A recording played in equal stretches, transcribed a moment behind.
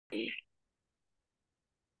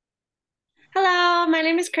Hello, my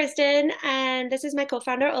name is Kristen, and this is my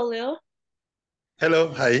co-founder Olu.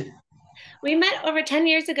 Hello, hi. We met over 10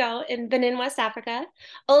 years ago in Benin, West Africa.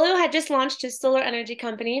 Olu had just launched his solar energy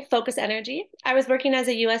company, Focus Energy. I was working as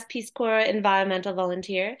a US Peace Corps environmental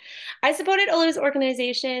volunteer. I supported Olu's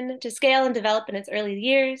organization to scale and develop in its early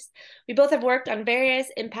years. We both have worked on various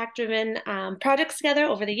impact-driven projects together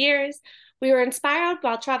over the years. We were inspired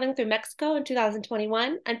while traveling through Mexico in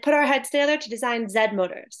 2021 and put our heads together to design Zed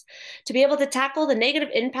Motors to be able to tackle the negative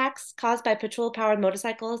impacts caused by petrol-powered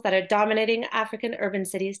motorcycles that are dominating African urban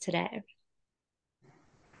cities today.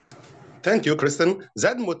 Thank you, Kristen.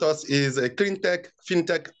 Zed Motors is a clean tech,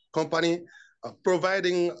 fintech company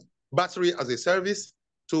providing battery as a service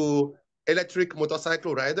to electric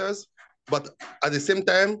motorcycle riders, but at the same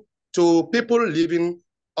time to people living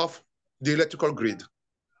off the electrical grid.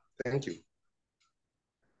 Thank you.